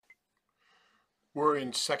We're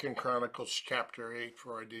in Second Chronicles chapter 8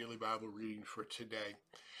 for our daily Bible reading for today.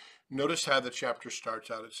 Notice how the chapter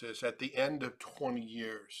starts out. It says, at the end of 20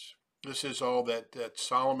 years. This is all that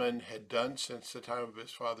Solomon had done since the time of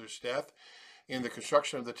his father's death in the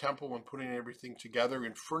construction of the temple and putting everything together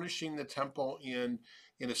and furnishing the temple in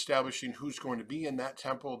establishing who's going to be in that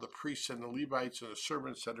temple, the priests and the Levites and the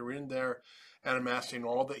servants that are in there, and amassing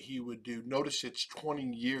all that he would do. Notice it's 20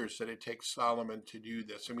 years that it takes Solomon to do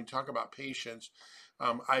this. I mean, talk about patience.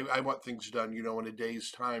 I want things done, in a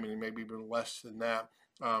day's time, and maybe even less than that.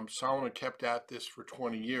 Solomon kept at this for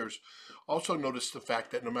 20 years. Also notice the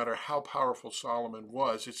fact that no matter how powerful Solomon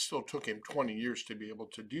was, it still took him 20 years to be able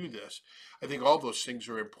to do this. I think all those things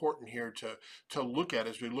are important here to look at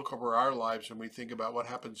as we look over our lives and we think about what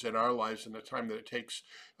happens in our lives and the time that it takes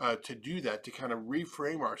to do that, to kind of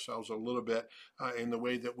reframe ourselves a little bit in the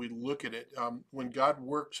way that we look at it. When God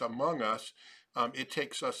works among us, it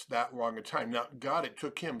takes us that long a time. Now, God, it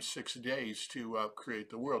took him 6 days to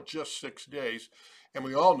create the world, just 6 days. And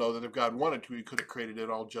we all know that if God wanted to, he could have created it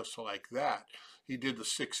all just like that. He did the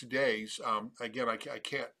 6 days. Again, I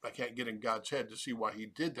can't get in God's head to see why he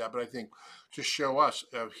did that, but I think to show us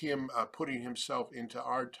of him putting himself into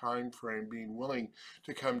our time frame, being willing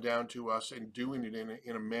to come down to us and doing it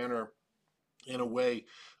in a manner, in a way,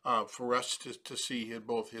 for us to see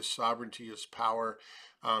both his sovereignty, his power,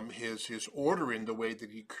 his order in the way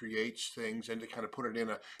that he creates things, and to kind of put it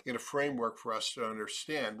in a framework for us to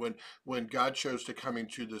understand. When God chose to come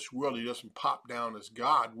into this world, he doesn't pop down as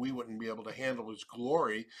God. We wouldn't be able to handle his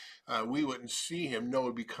glory. We wouldn't see him. No,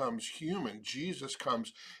 he becomes human. Jesus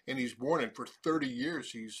comes and he's born, and for 30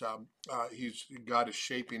 years God is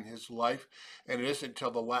shaping his life, and it isn't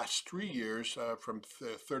until the last 3 years, from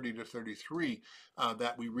 30 to 33,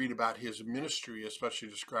 that we read about his ministry, especially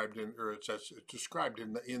described it's described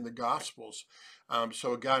in the Gospels.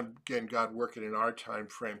 So again, God working in our time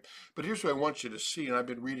frame. But here's what I want you to see, and I've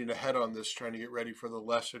been reading ahead on this, trying to get ready for the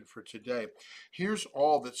lesson for today. Here's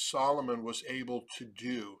all that Solomon was able to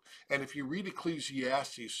do. And if you read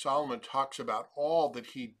Ecclesiastes, Solomon talks about all that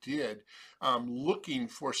he did, looking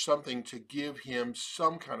for something to give him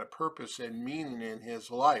some kind of purpose and meaning in his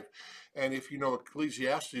life. And if you know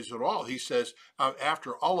Ecclesiastes at all, he says,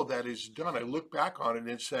 after all of that is done, I look back on it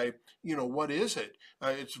and say, what is it?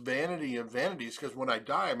 It's vanity of vanities, because when I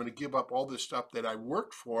die, I'm going to give up all this stuff that I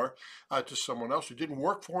worked for to someone else who didn't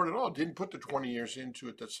work for it at all, didn't put the 20 years into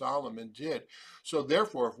it that Solomon did. So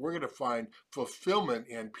therefore, if we're going to find fulfillment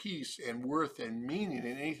and peace and worth and meaning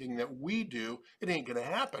in anything that we do, it ain't going to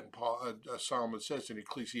happen, Solomon says in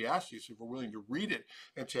Ecclesiastes, if we're willing to read it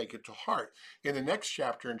and take it to heart. In the next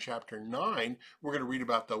chapter, in chapter 9, we're going to read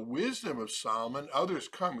about the wisdom of Solomon. Others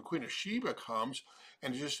come, the Queen of Sheba comes,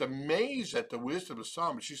 and is just amazed at the wisdom of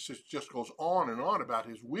Solomon. She just goes on and on about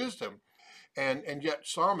his wisdom. And yet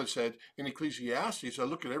Solomon said in Ecclesiastes, I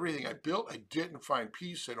look at everything I built, I didn't find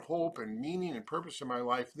peace and hope and meaning and purpose in my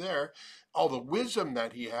life there. All the wisdom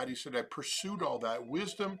that he had, he said, I pursued all that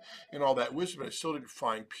wisdom, and all that wisdom, I still didn't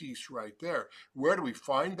find peace right there. Where do we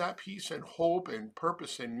find that peace and hope and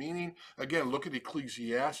purpose and meaning? Again, look at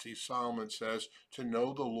Ecclesiastes. Solomon says, to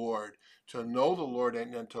know the Lord. To know the Lord,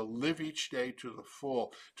 and to live each day to the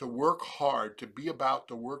full, to work hard, to be about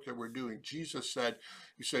the work that we're doing. Jesus said,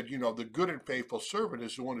 he said, the good and faithful servant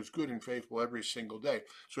is the one who's good and faithful every single day.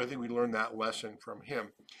 So I think we learned that lesson from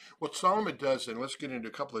him. What Solomon does, and let's get into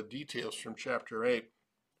a couple of details from chapter 8.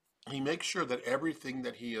 He makes sure that everything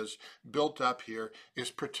that he has built up here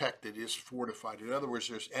is protected, is fortified. In other words,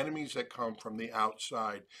 there's enemies that come from the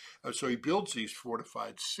outside. So he builds these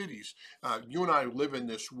fortified cities. You and I who live in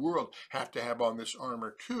this world have to have on this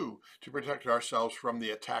armor too, to protect ourselves from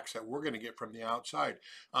the attacks that we're going to get from the outside.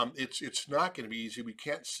 It's not going to be easy. We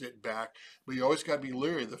can't sit back. We always got to be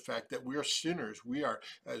leery of the fact that we are sinners. We are,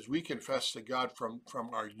 as we confess to God from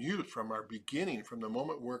our youth, from our beginning, from the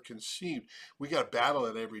moment we're conceived, we got to battle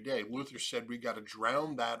it every day. Luther said we got to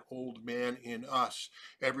drown that old man in us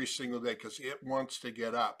every single day, because it wants to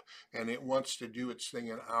get up and it wants to do its thing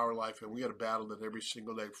in our life, and we got to battle it every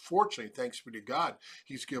single day. Fortunately, thanks be to God,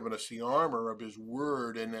 he's given us the armor of his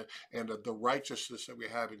word and the righteousness that we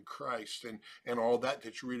have in Christ, and all that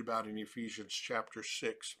you read about in Ephesians chapter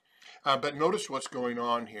 6. But notice what's going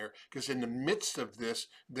on here, because in the midst of this,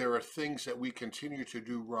 there are things that we continue to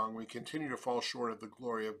do wrong. We continue to fall short of the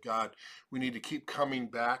glory of God. We need to keep coming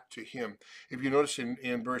back to him. If you notice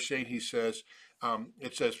in verse 8, he says,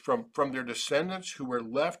 It says from their descendants who were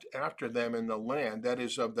left after them in the land, that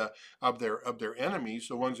is of their enemies,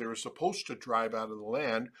 the ones they were supposed to drive out of the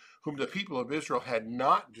land, whom the people of Israel had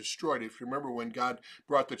not destroyed. If you remember when God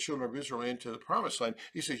brought the children of Israel into the promised land,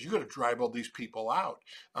 he says, you got to drive all these people out,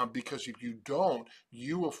 because if you don't,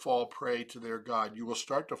 you will fall prey to their God. You will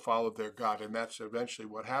start to follow their God, and that's eventually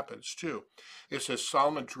what happens too. It says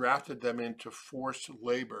Solomon drafted them into forced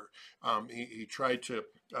labor. He tried to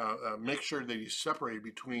make sure that he separated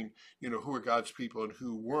between, who are God's people and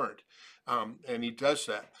who weren't. And he does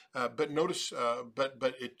that. But notice,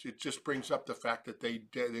 but it just brings up the fact that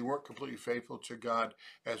they weren't completely faithful to God,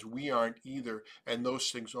 as we aren't either. And those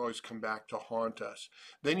things always come back to haunt us.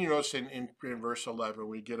 Then you notice in verse 11,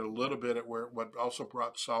 we get a little bit at what also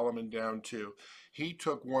brought Solomon down to. He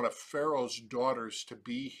took one of Pharaoh's daughters to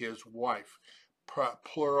be his wife.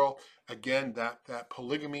 Plural. Again, that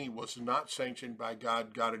polygamy was not sanctioned by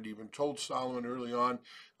God. God had even told Solomon early on,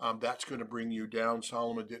 that's going to bring you down.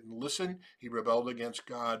 Solomon didn't listen. He rebelled against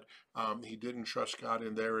God. He didn't trust God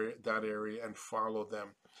in that area and follow them.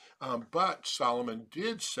 But Solomon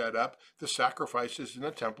did set up the sacrifices in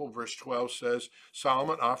the temple. Verse 12 says,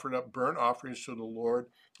 Solomon offered up burnt offerings to the Lord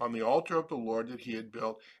on the altar of the Lord that he had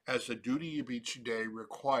built, as the duty of each day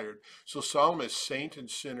required. So Solomon is saint and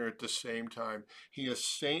sinner at the same time. He is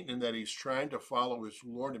saint in that he's trying to follow his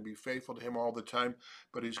Lord and be faithful to him all the time,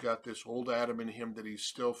 but he's got this old Adam in him that he's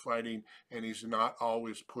still fighting, and he's not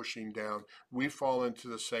always pushing down. We fall into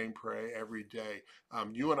the same prey every day.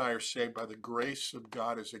 You and I are saved by the grace of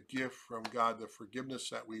God as a gift from God, the forgiveness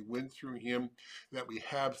that we win through him, that we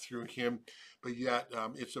have through him. But yet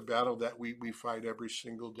it's a battle that we fight every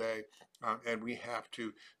single day, and we have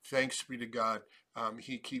to. Thanks be to God.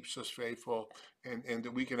 He keeps us faithful, and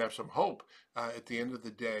that we can have some hope at the end of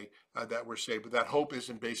the day that we're saved. But that hope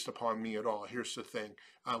isn't based upon me at all. Here's the thing.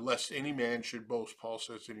 Lest any man should boast, Paul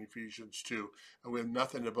says in Ephesians 2. We have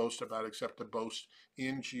nothing to boast about except to boast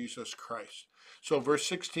in Jesus Christ. So verse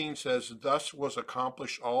 16 says, thus was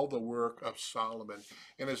accomplished all the work of Solomon.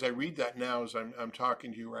 And as I read that now, as I'm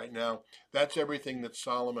talking to you right now, that's everything that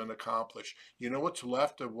Solomon accomplished. You know what's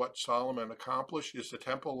left of what Solomon accomplished? Is the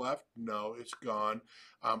temple left? No, it's gone.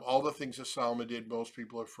 All the things that Solomon did, most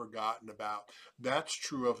people have forgotten about. That's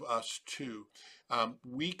true of us too.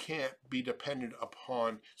 We can't be dependent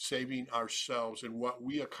upon saving ourselves and what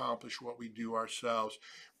we accomplish, what we do ourselves.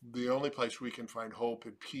 The only place we can find hope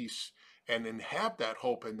and peace and then have that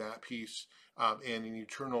hope and that peace and an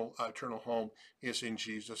eternal home is in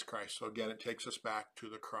Jesus Christ. So again, it takes us back to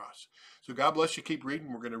the cross. So God bless you. Keep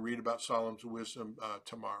reading. We're going to read about Solomon's wisdom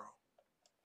tomorrow.